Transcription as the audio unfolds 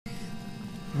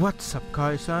What's up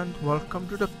guys and welcome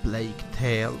to the Plague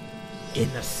Tale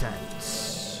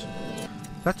Innocence.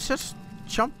 Let's just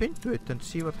jump into it and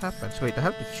see what happens. Wait, I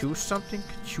have to choose something?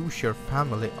 Choose your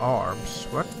family arms.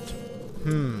 What?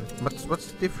 What's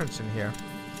the difference in here?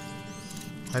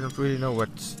 I don't really know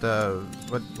what's the...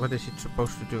 What is it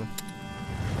supposed to do?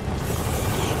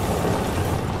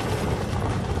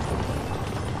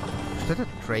 Is that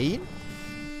a train?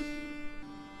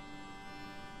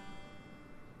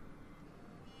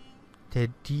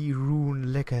 The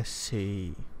Rune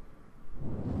Legacy.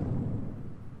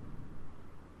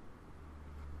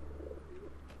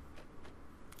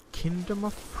 Kingdom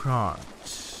of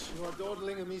France. You are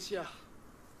dawdling, Amicia.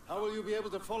 How will you be able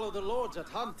to follow the lords at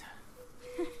hunt?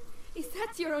 Is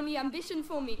that your only ambition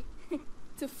for me?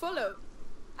 To follow?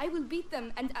 I will beat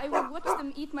them and I will watch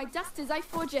them eat my dust as I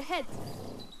forge ahead.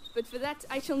 But for that,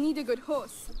 I shall need a good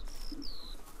horse.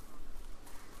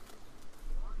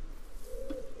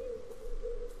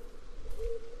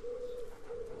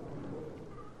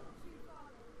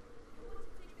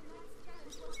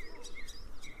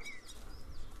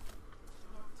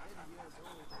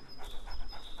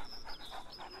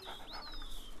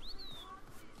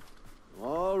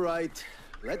 All right,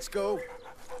 let's go.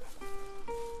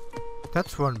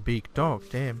 That's one big dog,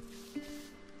 damn.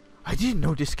 I didn't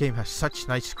know this game has such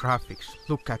nice graphics.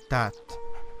 Look at that.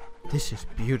 This is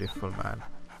beautiful, man.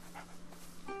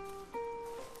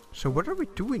 So what are we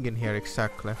doing in here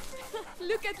exactly?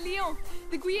 Look at Leon.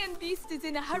 The Guian beast is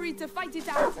in a hurry to fight it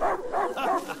out.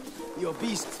 Your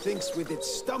beast thinks with its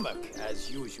stomach, as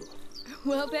usual.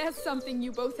 Well, there's something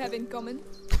you both have in common.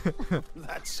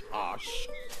 That's harsh.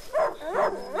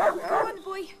 Go on,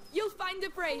 boy. You'll find the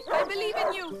prey. I believe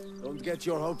in you. Don't get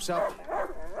your hopes up.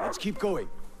 Let's keep going.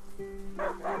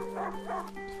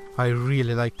 I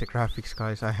really like the graphics,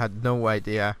 guys. I had no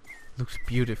idea. Looks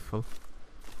beautiful.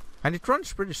 And it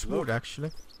runs pretty smooth,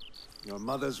 actually. Your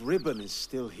mother's ribbon is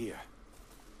still here.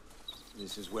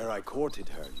 This is where I courted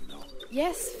her, you know.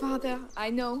 Yes, father,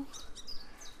 I know.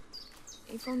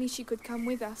 If only she could come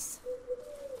with us.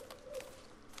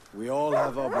 We all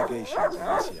have obligations,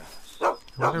 Alicia.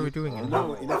 What are we doing in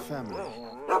No, here? in a family.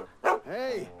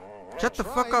 Hey! Shut the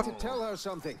fuck up! To tell her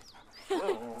something.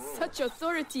 Such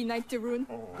authority, Knight de Rune.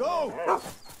 Go!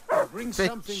 Bring Bitch.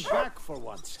 something back for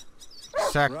once.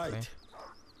 Exactly. Right.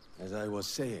 As I was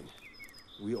saying,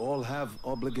 we all have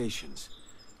obligations.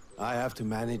 I have to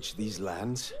manage these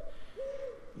lands.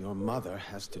 Your mother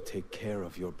has to take care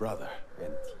of your brother.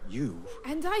 And you...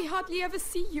 And I hardly ever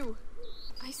see you.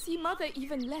 I see Mother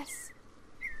even less.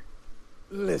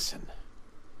 Listen.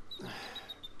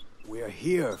 We're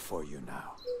here for you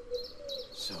now.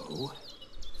 So,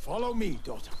 follow me,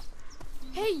 daughter.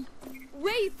 Hey,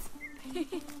 wait!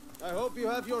 I hope you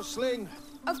have your sling.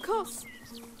 Of course.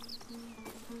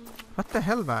 What the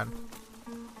hell, man?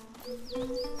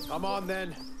 Come on,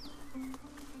 then.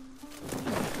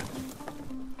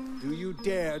 Do you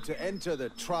dare to enter the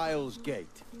Trials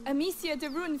Gate? Amicia de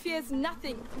Rune fears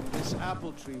nothing. This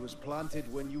apple tree was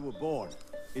planted when you were born.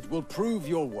 It will prove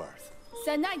your worth.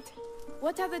 Sir Knight,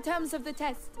 what are the terms of the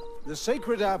test? The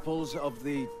sacred apples of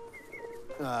the...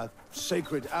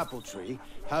 sacred apple tree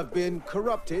have been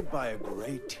corrupted by a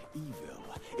great evil.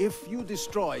 If you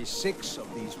destroy 6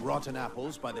 of these rotten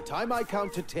apples by the time I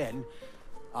count to 10,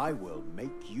 I will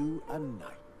make you a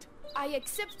knight. I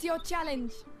accept your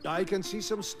challenge. I can see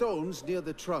some stones near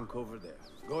the trunk over there.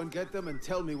 Go and get them and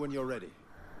tell me when you're ready.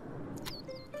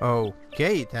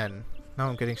 Okay then. Now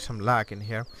I'm getting some lag in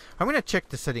here. I'm gonna check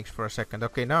the settings for a second.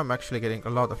 Okay, now I'm actually getting a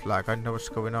lot of lag. I don't know what's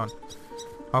going on.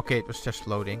 Okay, it was just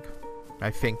loading, I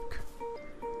think.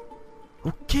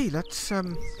 Okay, let's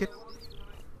get...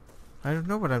 I don't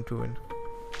know what I'm doing.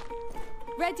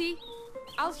 Ready?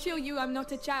 I'll show you I'm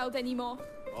not a child anymore.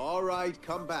 All right,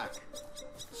 come back.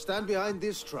 Stand behind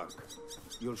this trunk.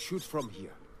 You'll shoot from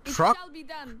here. Truck? It shall be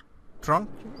done. Trunk?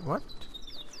 What?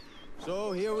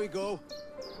 So here we go.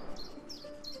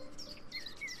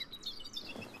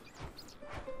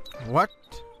 What?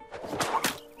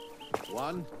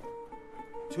 1,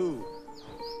 2,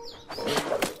 3,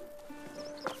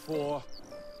 4,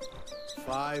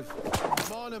 5.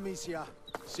 Come on, Amicia.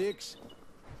 6,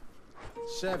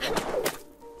 7,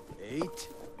 8,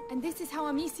 And this is how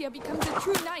Amicia becomes a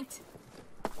true knight.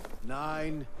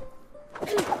 9,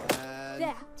 and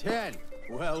There. 10.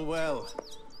 Well, well.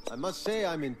 I must say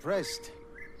I'm impressed.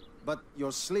 But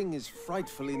your sling is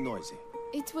frightfully noisy.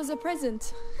 It was a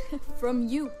present. From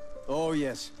you. Oh,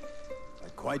 yes.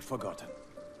 I'd quite forgotten.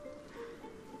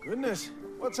 Goodness,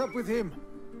 what's up with him?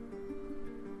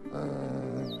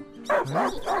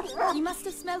 He must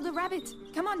have smelled the rabbit.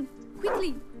 Come on,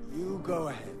 quickly. You go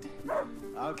ahead.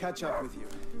 I'll catch up with you.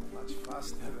 much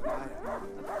faster than I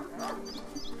am.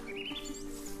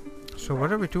 So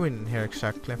what are we doing in here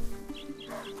exactly?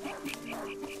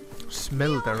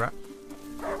 Smell the rat.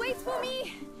 Wait for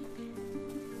me!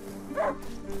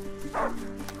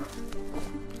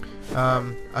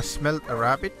 I smelled a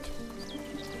rabbit.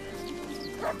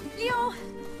 Leo!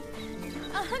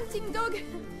 A hunting dog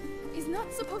is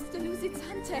not supposed to lose its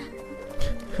hunter.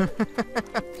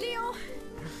 Leo!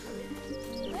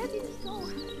 Where did he go?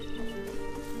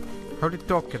 How did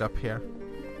dog get up here?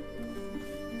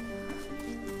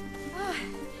 Ah,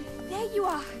 there you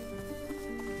are.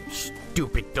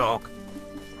 Stupid dog.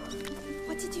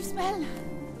 What did you smell?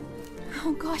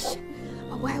 Oh gosh,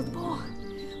 a wild boar.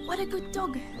 What a good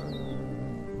dog.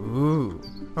 Ooh.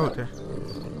 Oh, there.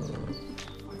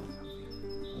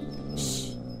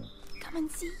 Shh. Come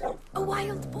and see. A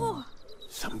wild boar.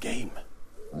 Some game.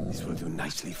 This will do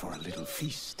nicely for a little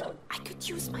feast. I could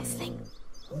use my sling.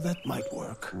 That might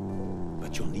work,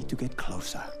 but you'll need to get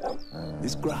closer.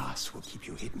 This grass will keep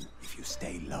you hidden if you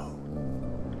stay low.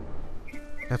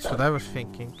 That's what I was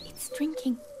thinking. It's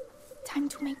drinking. Time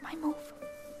to make my move.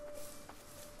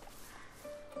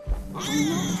 Oh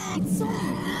no, it's so...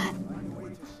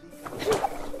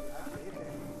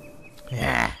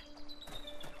 Yeah.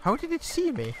 How did it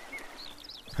see me?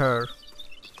 Her.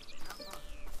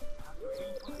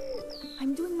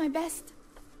 I'm doing my best.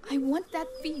 I want that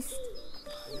feast.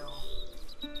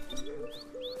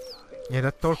 Yeah,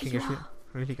 that talking There is you are.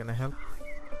 really gonna help.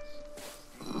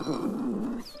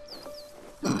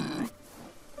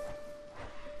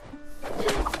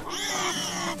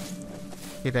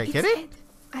 Did I get Its it? head.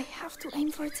 I have to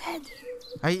aim for its head.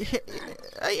 I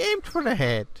aimed for the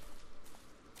head.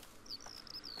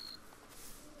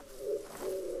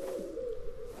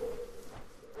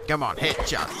 Come on,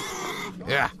 headshot.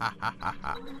 Yeah, ha, ha, ha,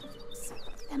 ha.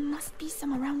 There must be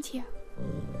some around here.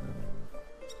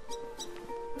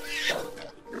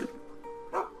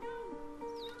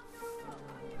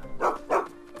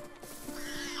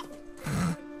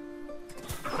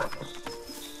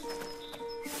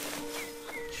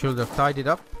 Should have tied it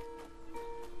up.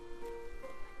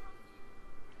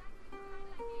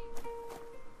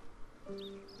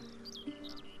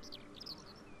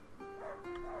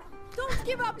 Don't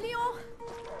give up, Leon!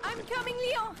 I'm coming,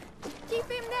 Leon! Keep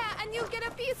him there and you'll get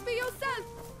a piece for yourself!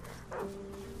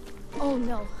 Oh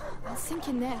no, I'll sink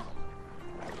in there.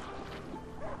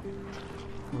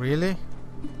 Really?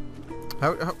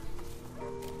 How?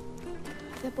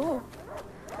 The boar.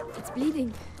 It's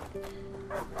bleeding.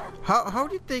 How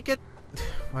did they get?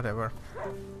 Whatever.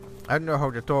 I don't know how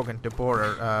the dog and the boar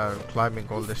are climbing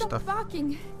all this Stop stuff.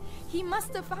 barking. He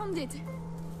must have found it.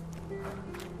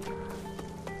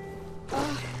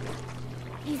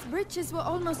 These bridges were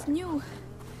almost new.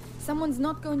 Someone's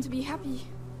not going to be happy.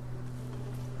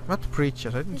 What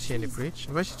breaches? I didn't The see any trees. breach.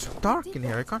 Why is it so dark in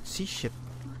here? I can't see shit.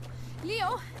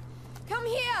 Leo, come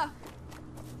here.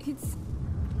 It's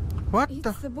What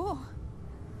the boar.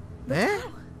 the? But Eh?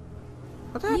 how?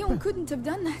 What Leon happened? couldn't have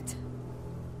done that.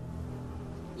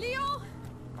 Leo,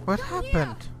 What come here.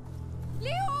 happened?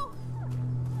 Leo.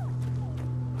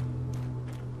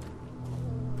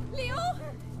 Leo,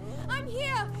 I'm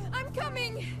here. I'm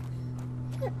coming.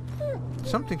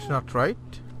 Something's not right.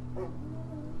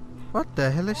 What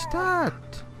the hell is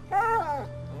that?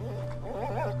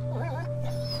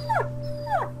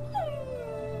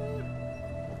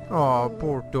 Oh,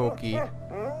 poor doggy.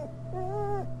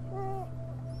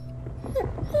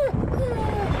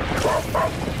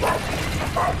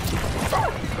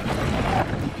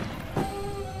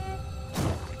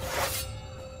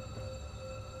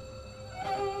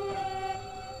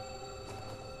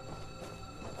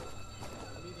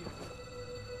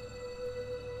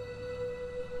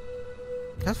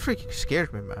 That freaking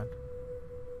scared me, man.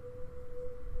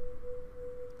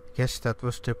 Guess that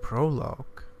was the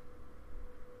prologue.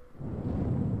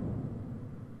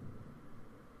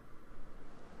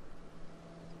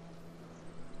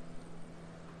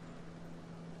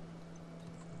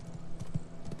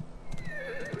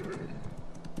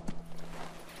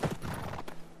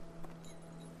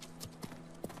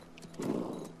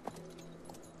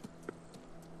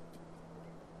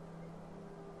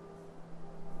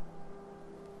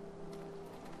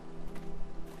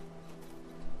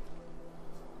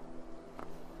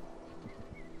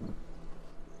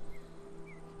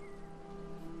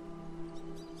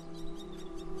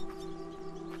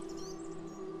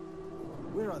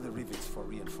 Where are the rivets for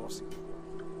reinforcing?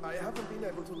 I haven't been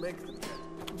able to make them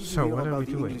yet. Did So you hear what are about we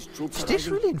the doing? English troops Is this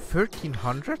arriving? really in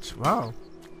 1300s? Wow.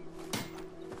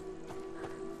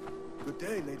 Good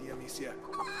day, Lady Amicia.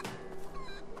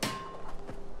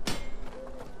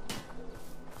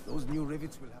 Those new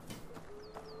rivets will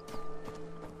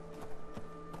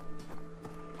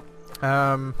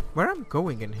have... Where I'm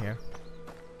going in here?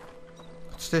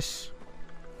 What's this?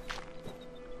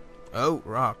 Oh,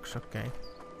 rocks, okay.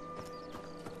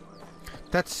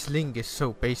 That sling is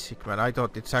so basic, man. I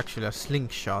thought it's actually a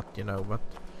slingshot, you know, but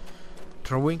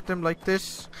throwing them like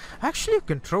this, actually you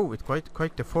can throw with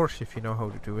quite the force if you know how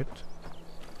to do it.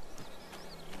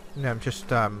 Yeah, I'm just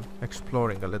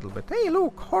exploring a little bit. Hey,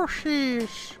 look,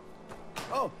 horses!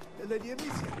 Oh, Lady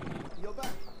Amicia, you're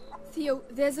back. Theo,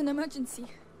 there's an emergency.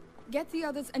 Get the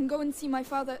others and go and see my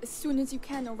father as soon as you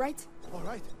can, all right? All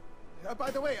right.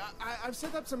 By the way, I've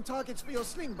set up some targets for your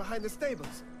sling behind the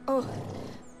stables. Oh,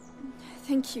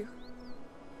 thank you.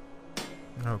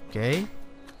 Okay.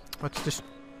 What's this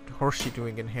horsey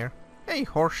doing in here? Hey,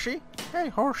 horsey! Hey,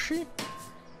 horsey!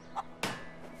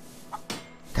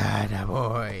 Tada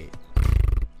boy!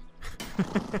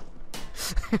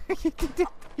 You did it!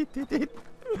 You did it!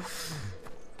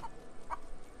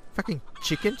 Fucking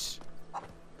chickens!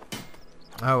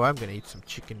 Oh, I'm gonna eat some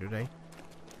chicken today.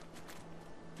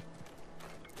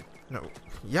 No.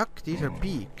 Yuck, these are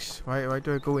beaks. Why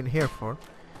do I go in here for?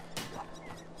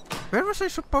 Where was I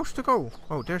supposed to go?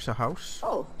 Oh, there's a house.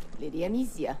 Oh, Lady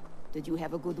Amicia, did you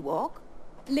have a good walk?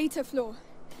 Later, Flo.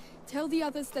 Tell the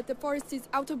others that the forest is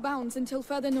out of bounds until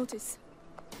further notice.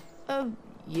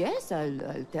 Yes,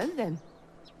 I'll tell them.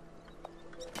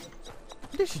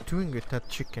 What is he doing with that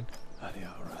chicken?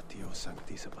 Oratio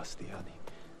Sancti Sebastiani,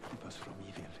 keep us from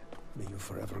evil. May you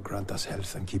forever grant us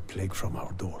health and keep plague from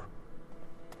our door.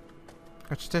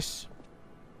 What's this?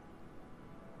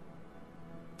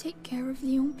 Take care of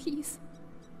Leon, please.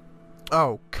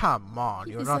 Oh, come on.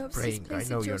 He You're not deserves his praying. I place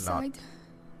know at your you're not. side,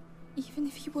 even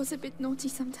if he was a bit naughty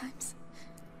sometimes.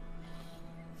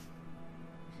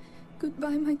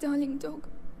 Goodbye, my darling dog.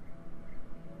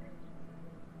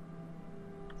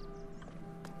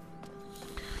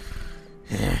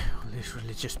 Yeah, all these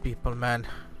religious people, man.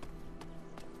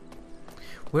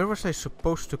 Where was I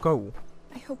supposed to go?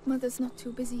 I hope Mother's not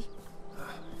too busy.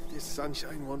 This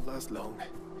sunshine won't last long.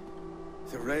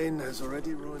 The rain has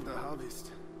already ruined the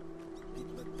harvest.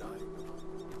 People are dying.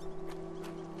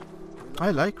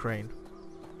 I like rain.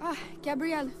 Ah,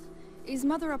 Gabrielle. Is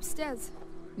Mother upstairs?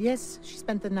 Yes, she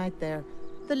spent the night there.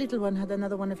 The little one had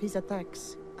another one of his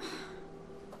attacks.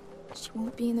 She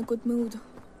won't be in a good mood.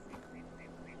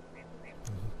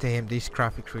 Damn, these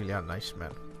graphics really are nice,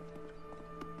 man.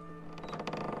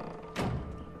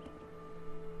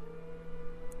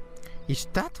 Is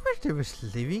that where they was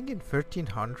living in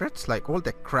 1300s? Like all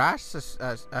the grass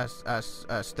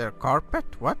as their carpet?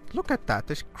 What? Look at that.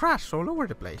 There's grass all over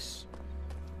the place.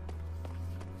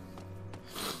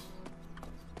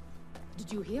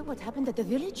 Did you hear what happened at the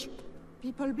village?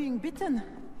 People being bitten.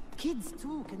 Kids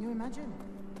too, can you imagine?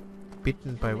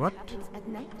 Bitten by what? Happens at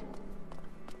night.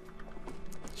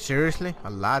 Seriously? A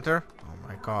ladder? Oh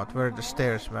my god, where are the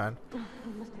stairs, man? You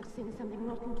must have seen something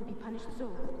rotten to be punished so.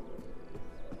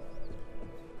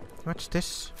 What's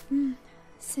this?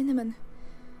 Cinnamon.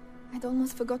 I'd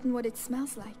almost forgotten what it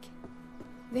smells like.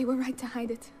 They were right to hide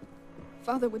it.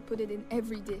 Father would put it in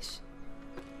every dish.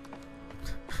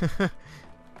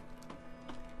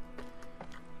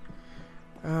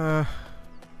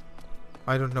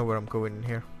 I don't know where I'm going in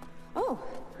here. Oh,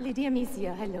 Lady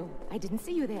Amicia, hello. I didn't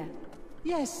see you there.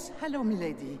 Yes, hello,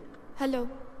 milady. Hello.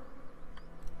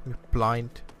 I'm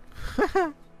blind.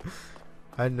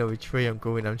 I don't know which way I'm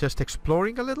going. I'm just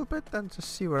exploring a little bit and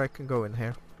just see where I can go in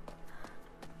here.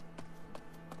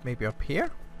 Maybe up here?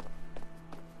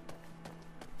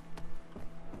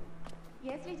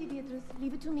 Yes, Lady Beatrice,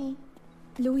 leave it to me.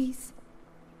 Louise,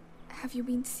 have you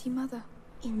been to see Mother?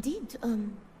 Indeed,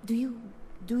 do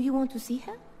you want to see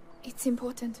her? It's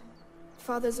important.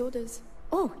 Father's orders.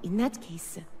 Oh, in that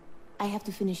case, I have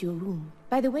to finish your room.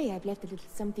 By the way, I've left a little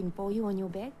something for you on your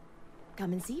bed.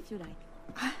 Come and see if you like.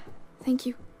 Ah, thank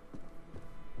you.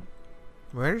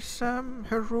 Where's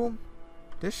her room?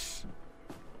 This?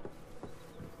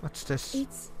 What's this?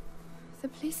 It's the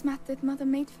placemat that Mother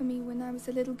made for me when I was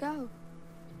a little girl.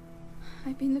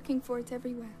 I've been looking for it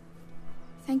everywhere.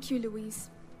 Thank you, Louise.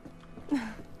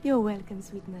 You're welcome,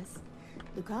 sweetness.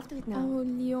 Look after it now. Oh,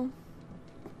 Leon.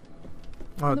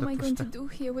 Oh, What am I going to do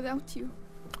here without you?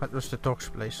 that was the dog's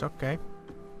place, okay.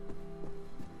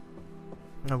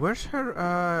 Now where's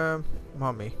her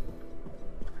mommy?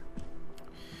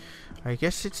 I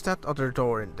guess it's that other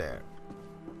door in there.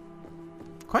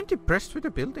 Quite impressed with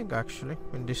the building actually,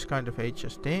 in this kind of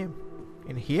ages. Damn.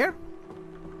 In here?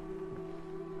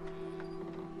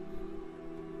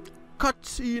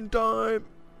 Cutscene time!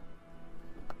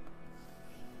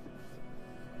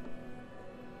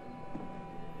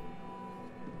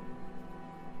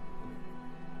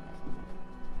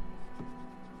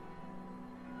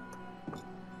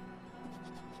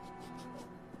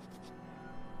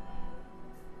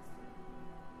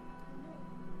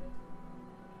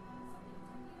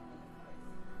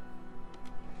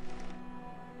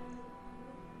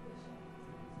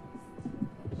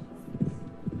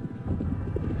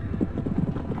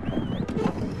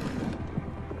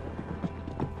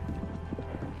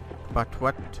 But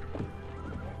what?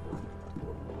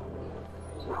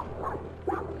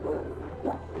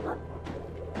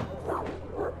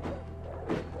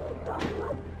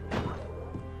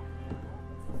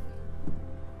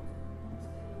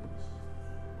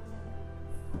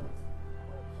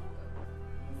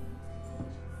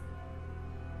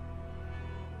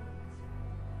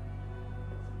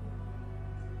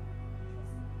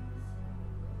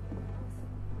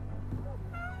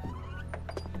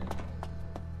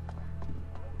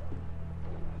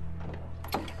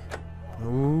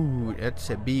 Ooh,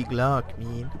 that's a big lock,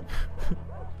 man.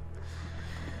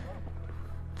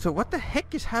 So what the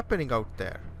heck is happening out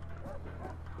there?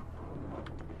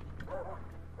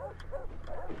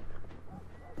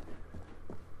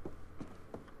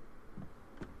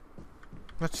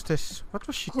 What's this? What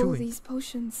was she All doing? these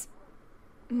potions.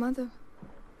 Mother,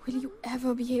 will you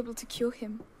ever be able to cure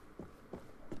him?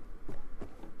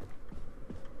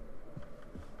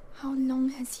 How long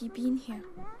has he been here?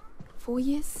 4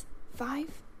 years?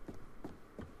 5?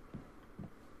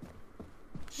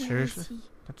 Seriously? Where is he?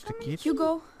 That's the kid?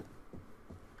 Hugo! What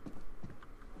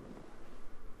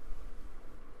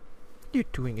are you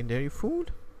doing in there, you fool?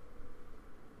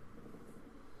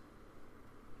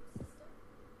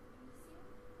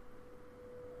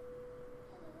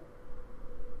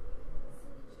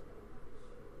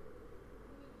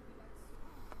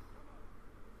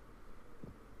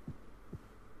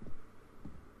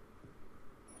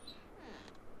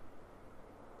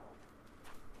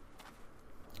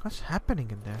 What's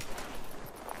happening in there?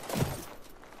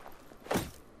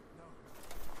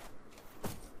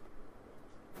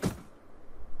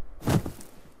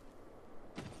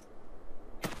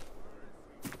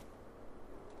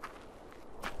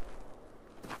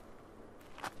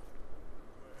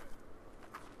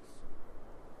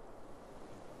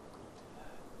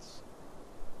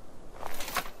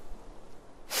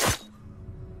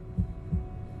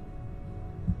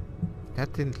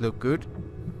 That didn't look good.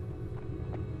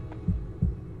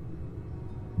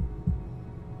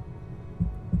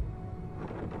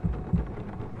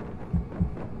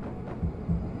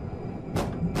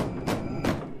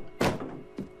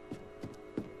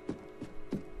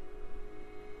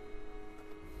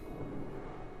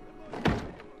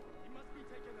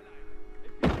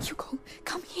 Hugo,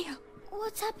 come here!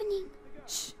 What's happening?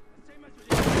 Shh!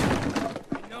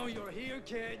 I know you're here,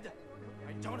 kid.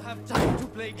 I don't have time to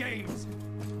play games.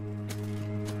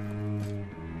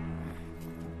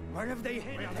 Where have they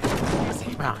hidden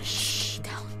him? Ah, shh.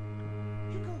 Down!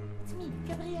 Hugo, it's me,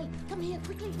 Gabrielle. Come here,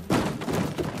 quickly.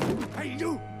 Hey,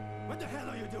 you! What the hell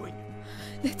are you doing?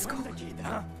 Let's go! Where's the kid,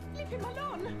 huh? Leave him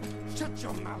alone. Shut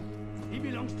your mouth. He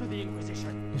belongs to the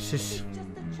Inquisition. This is Just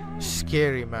a child.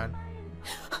 scary, man.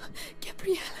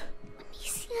 Gabrielle!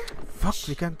 Amicia? Fuck,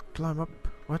 we can't climb up.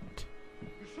 What?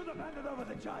 You should have handed over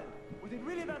the child. Was it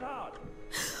really that hard?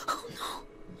 Oh no!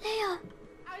 Leia!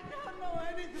 I don't know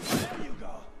anything. There you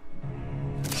go.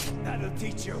 That'll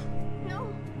teach you.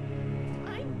 No!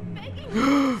 I'm begging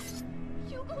you!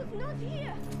 Hugo's not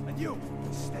here! And you,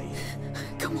 stay here.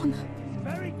 Come on! It's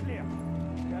very clear.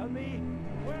 Tell me,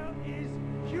 where is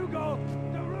Hugo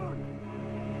the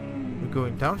Rune? We're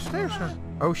going downstairs, or?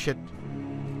 Oh shit.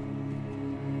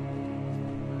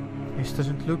 This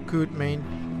doesn't look good, man.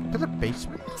 Is that a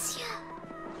basement? Amicia!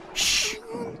 Shh!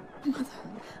 Mother,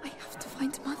 I have to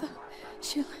find Mother.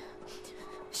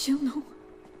 She'll know.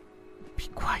 Be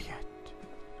quiet.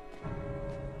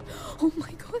 Oh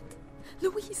my god!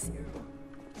 Louise!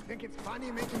 Think it's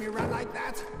funny making me run like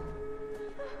that?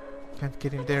 Can't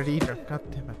get in there either. God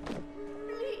damn it.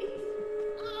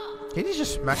 Can you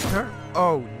just smack her?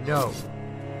 Oh no.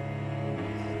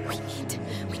 We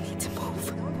need to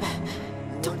move.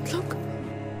 Don't look.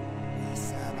 We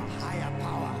serve a higher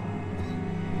power.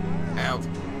 Ow.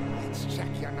 Let's check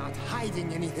you're not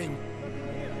hiding anything.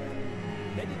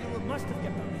 Lady Drew must have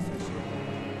kept our research here.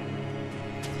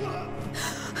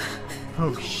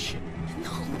 Oh shit.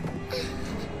 No,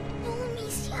 No,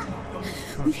 Amicia!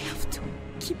 we have to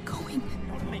keep going.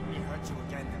 Don't make me hurt you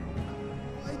again.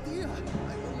 No idea.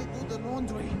 I only do the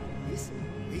laundry. This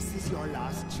is your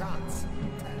last chance.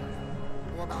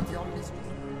 What about your mistress?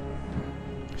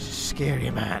 This is scary,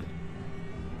 man.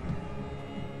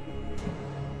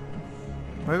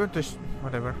 Why don't this...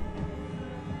 whatever.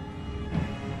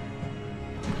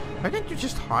 Why didn't you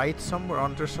just hide somewhere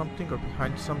under something or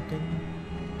behind something?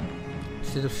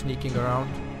 Instead of sneaking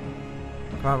around.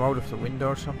 Climb out of the window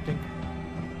or something.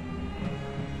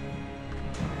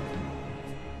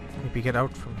 Maybe get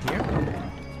out from here?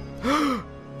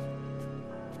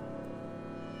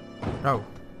 No.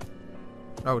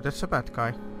 Oh, that's a bad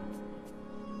guy.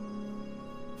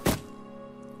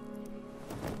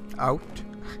 out.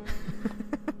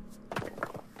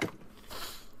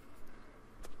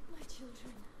 My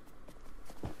children.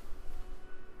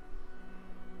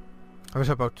 I was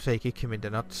about to say kick him in the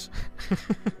nuts.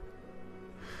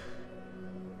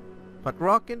 But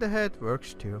rock in the head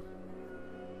works too.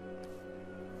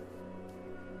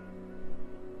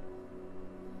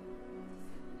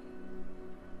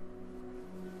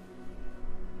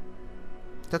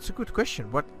 That's a good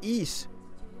question. What is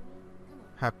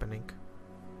happening?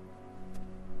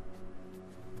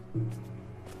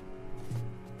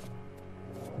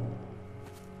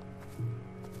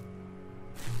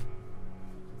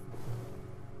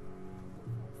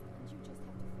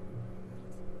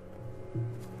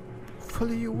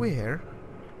 Follow you where?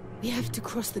 We have to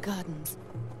cross the gardens.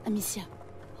 Amicia,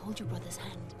 hold your brother's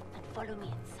hand and follow me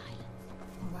in silence.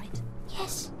 All right?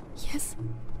 Yes. Yes,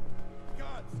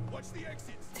 Guards, watch the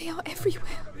exits. they are everywhere.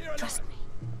 Here Trust me.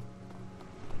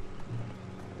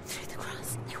 Through the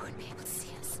grass, they won't be able to see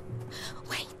us.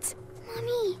 Wait.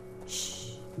 Mommy.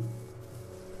 Shh.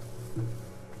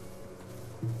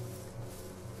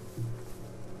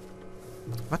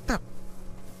 What the?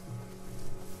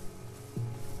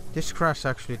 This grass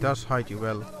actually does hide you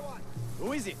well.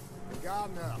 Who is it? The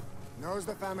gardener. Knows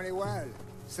the family well.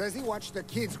 Says he watched the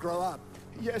kids grow up.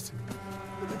 Yes.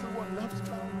 The little one loves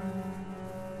flowers.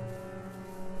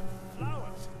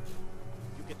 Flowers?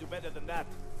 You can do better than that.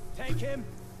 Take him.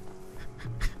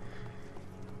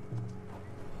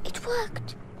 It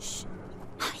worked. Shh.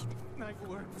 Hide. I've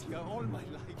worked here all my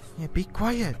life. Yeah, be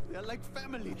quiet, They're like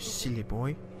family. silly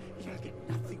boy. You'll get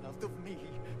nothing out of me.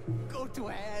 Go to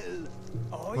hell.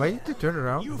 Oh, Why did you turn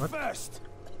around? You What? first.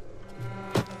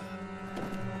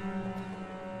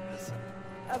 Listen,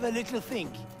 have a little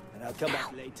think, and I'll come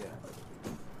back later.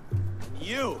 And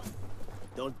you,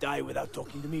 don't die without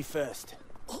talking to me first.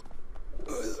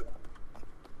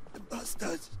 The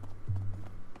bastards.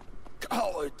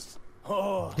 Cowards.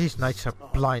 Oh, These knights are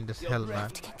blind as You're hell, brave. man.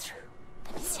 To get through.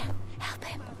 Amicia, help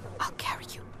him. I'll carry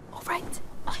you. All right.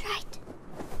 All right.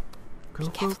 Go,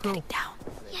 go, Careful go. getting down.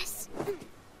 Yes.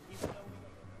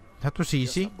 That was Just a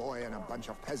easy. boy and a bunch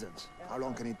of peasants. How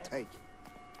long can it take?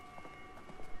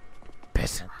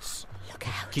 Peasants. Look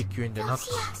out. Kick you in the They'll nuts.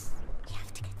 see us. We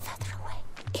have to get further away.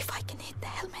 If I can hit the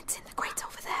helmets in the grate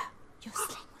over there, Your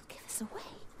sling will give us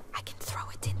away. I can throw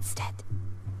it instead.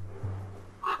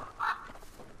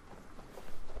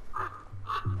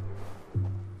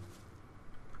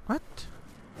 What?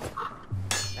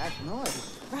 That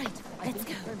noise. Right, I let's think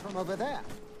go. it came from over there.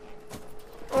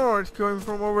 Oh, it's coming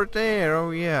from over there.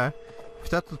 Oh, yeah. If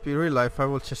that would be real life, I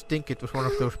would just think it was one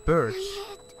of those birds.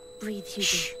 Breathe, Hugo,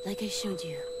 Shh. like I showed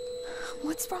you.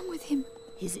 What's wrong with him?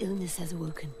 His illness has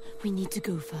awoken. We need to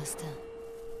go faster.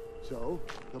 So,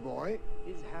 the boy?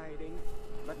 He's hiding,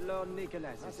 but Lord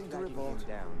Nicholas is Nothing to tracking report. him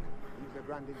down. He's the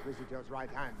Grand Inquisitor's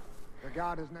right hand. The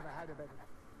guard has never had a better...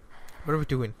 What are we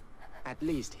doing? At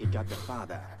least he got the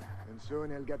father. And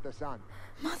soon he'll get the son.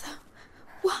 Mother,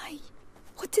 why?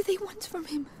 What do they want from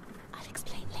him? I'll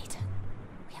explain later.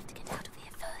 We have to get out of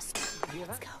here first. Hear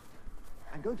Let's that? go.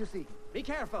 I'm going to see. Be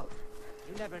careful.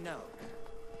 You never know.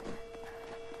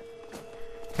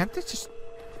 Can't they just...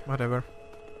 Whatever.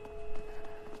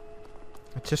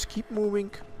 Let's just keep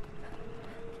moving.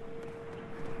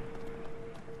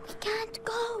 We can't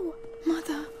go.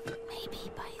 Mother,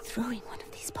 Maybe by throwing one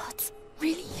of these pots,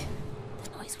 really?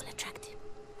 the noise will attract him.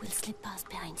 We'll slip past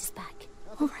behind his back.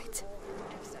 All right.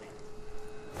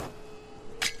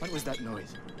 What was that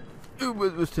noise?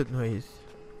 What was that noise?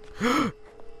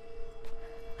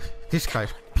 This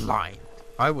guy's blind.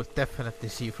 I would definitely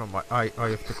see from my eye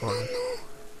of the corner.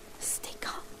 Stay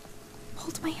calm.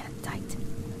 Hold my hand tight.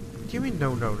 What do you mean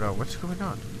no, no, no? What's going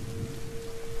on?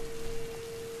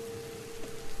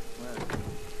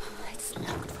 Oh, it's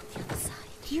locked from the other side.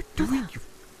 What are you doing, you...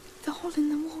 The hole in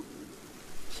the wall.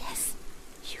 Yes,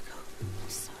 Hugo, I'm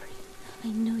sorry. I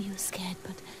know you're scared,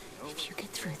 but if you get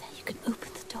through there, you can open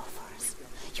the door for us.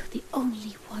 You're the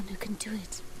only one who can do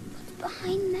it.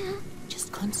 Behind there.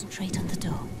 Just concentrate on the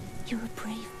door. You're a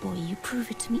brave boy. You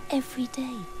prove it to me every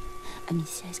day.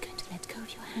 Amicia is going to let go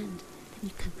of your hand. Then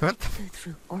you can What? go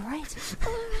through, all right?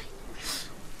 All right.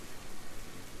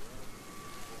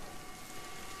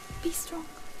 Be strong.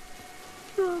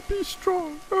 Be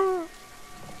strong. Well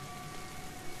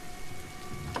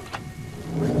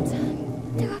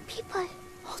done. There are people.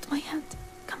 Hold my hand.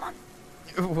 Come on.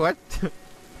 What?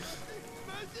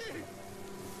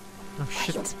 Oh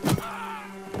shit.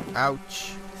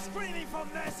 Ouch. Screaming for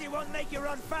mercy won't make you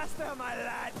run faster, my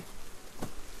lad.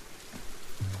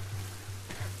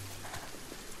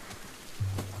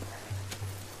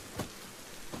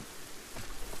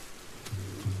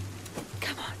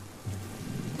 Come on.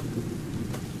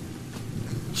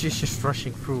 She's just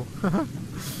rushing through.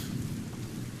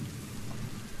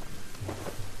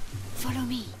 Follow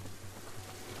me.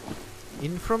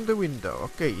 In from the window.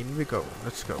 Okay, in we go.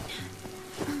 Let's go.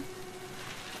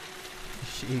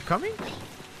 Is she coming?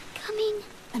 Coming.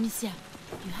 Amicia,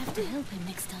 you have to help him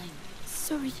next time.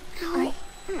 Sorry. Ow.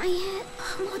 My head.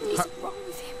 What is wrong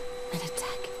with him? An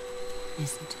attack.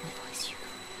 Listen to my voice, Hugo.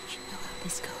 You know how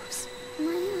this goes.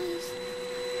 My eyes.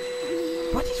 My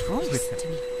head. What is wrong with Listen him? to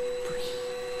me. Breathe.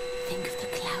 Think of the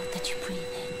cloud that you breathe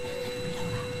in and blow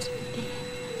out. In,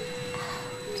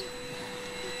 out.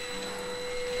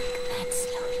 Like that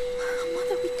slowly.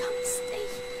 Mother, we can't stay.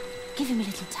 Give him a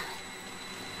little time.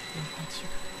 You'll let you.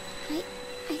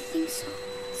 I think so.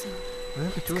 So, What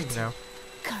are we doing now?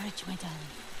 courage, my darling.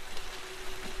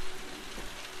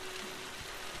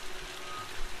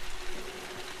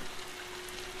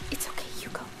 It's okay,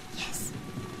 Hugo. Yes.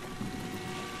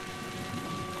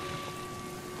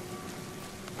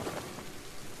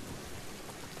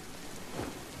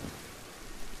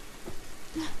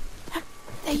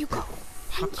 There you go.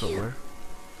 Thank you. Cover.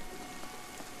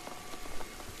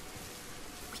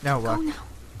 Now Go what? now.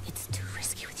 It's too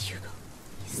risky with Hugo.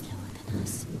 He's slower than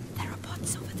us. There are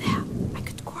bots over there. I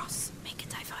could cross, make a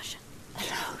diversion.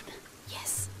 Alone.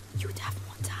 Yes, you'd have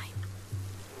more time.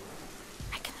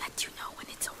 I can let you know when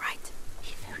it's alright.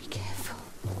 Be very careful.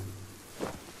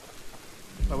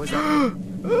 What was that?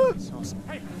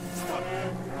 Hey, stop!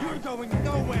 You're going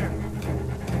nowhere!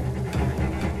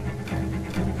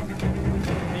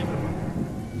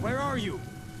 Where are you?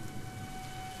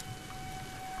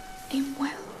 Aim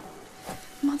well.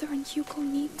 Mother and Hugo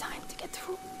need time to get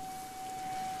through.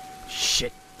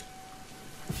 Shit.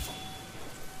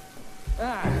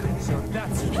 Ah, so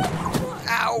that's...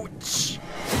 Ouch!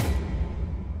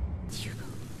 Hugo,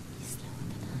 he's slower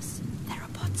than us. There are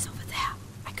bots over there.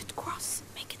 I could cross,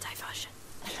 make a diversion.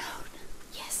 Alone.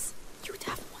 Yes, you'd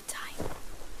have more time.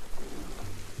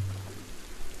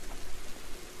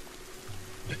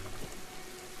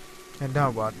 And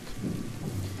now what?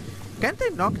 Can't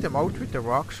they knock them out with the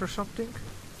rocks or something?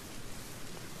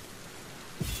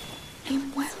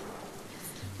 Aim well.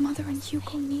 Mother and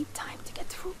Hugo need time to get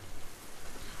through.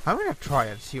 I'm gonna try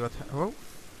and see what. Oh.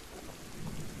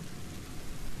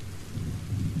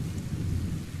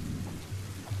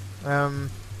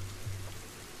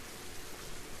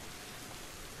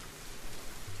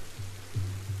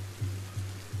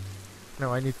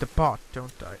 No, I need the pot,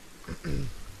 don't I?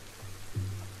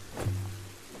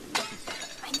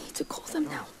 I need to call them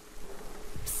now.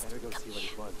 Better go see what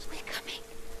it was. We're coming.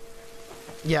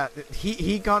 Yeah,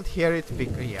 he can't hear it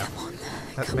because yeah, Come on.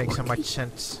 that Come makes so on, much please.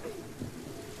 sense.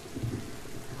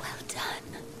 Well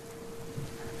done.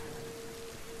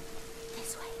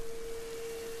 This way.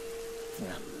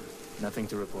 Yeah. Nothing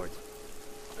to report.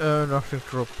 Nothing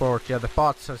to report. Yeah, the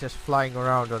pots are just flying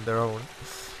around on their own,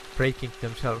 breaking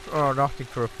themselves. Oh, nothing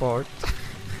to report.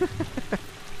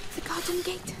 The garden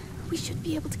gate. We should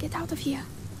be able to get out of here.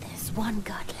 There's one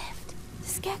guard left. The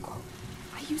scarecrow.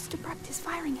 I used to practice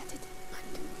firing at it.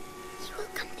 But he will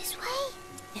come this way.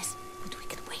 Yes, but we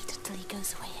can wait until he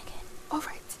goes away again.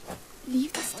 Alright.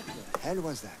 Leave this. What the hell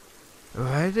was that?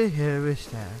 Why the hell is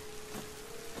that?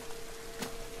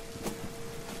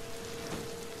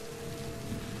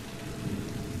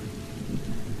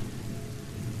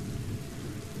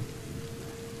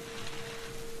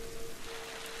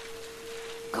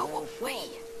 Go away.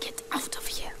 Get out of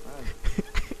here.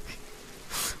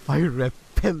 I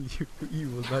repel you,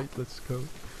 evil knight. Let's go.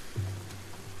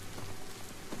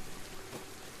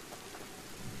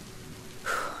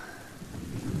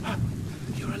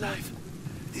 You're alive.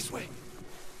 This way.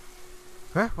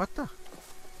 Huh? What the?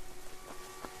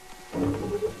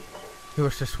 He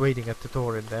was just waiting at the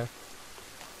door in there.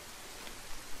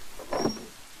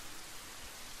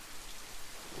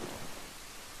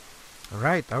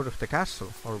 Right, out of the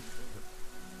castle. Or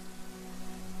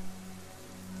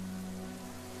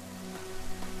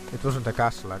it wasn't a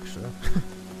castle actually.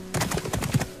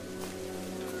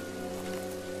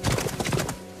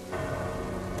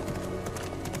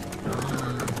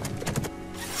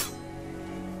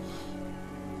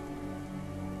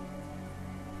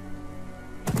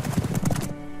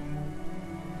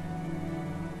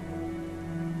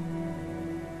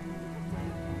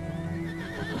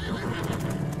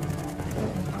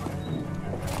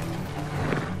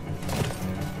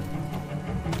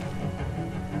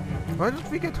 Why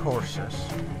don't we get horses?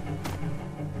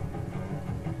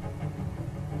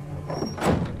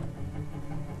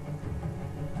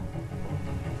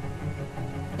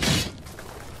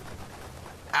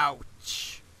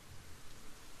 Ouch!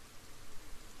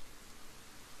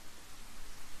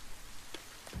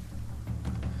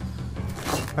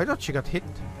 I thought she got hit.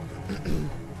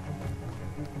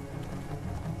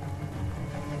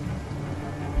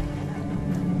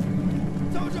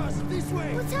 Soldiers, this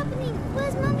way! What's happening?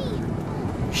 Where's Mummy?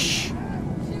 Shh!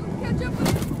 She'll catch up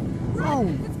with us.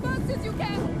 Run as fast as you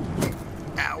can.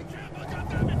 Ow!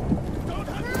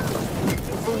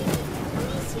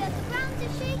 Amicia, the ground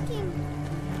is shaking.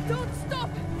 Don't stop.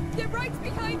 They're right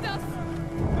behind us.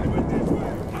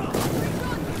 Straight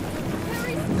on.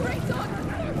 Very straight on.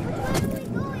 But where are we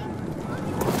going?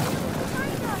 Mommy will be able to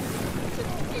find us.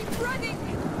 Just keep running.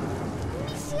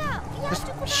 Amicia, we have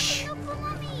to go back and look for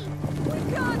Mummy. We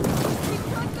can't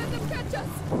let them catch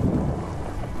us.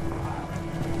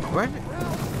 Where?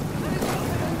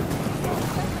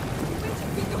 Where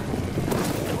did we go?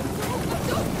 I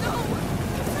don't know.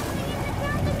 Something in the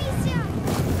ground, Amicia.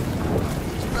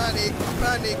 Panic!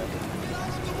 Panic!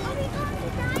 Are we going to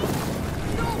die?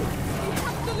 No, we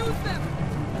have to lose them.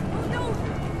 Oh no,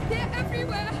 they're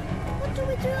everywhere. What do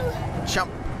we do?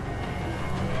 Jump!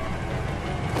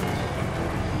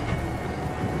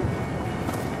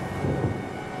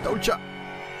 Don't jump!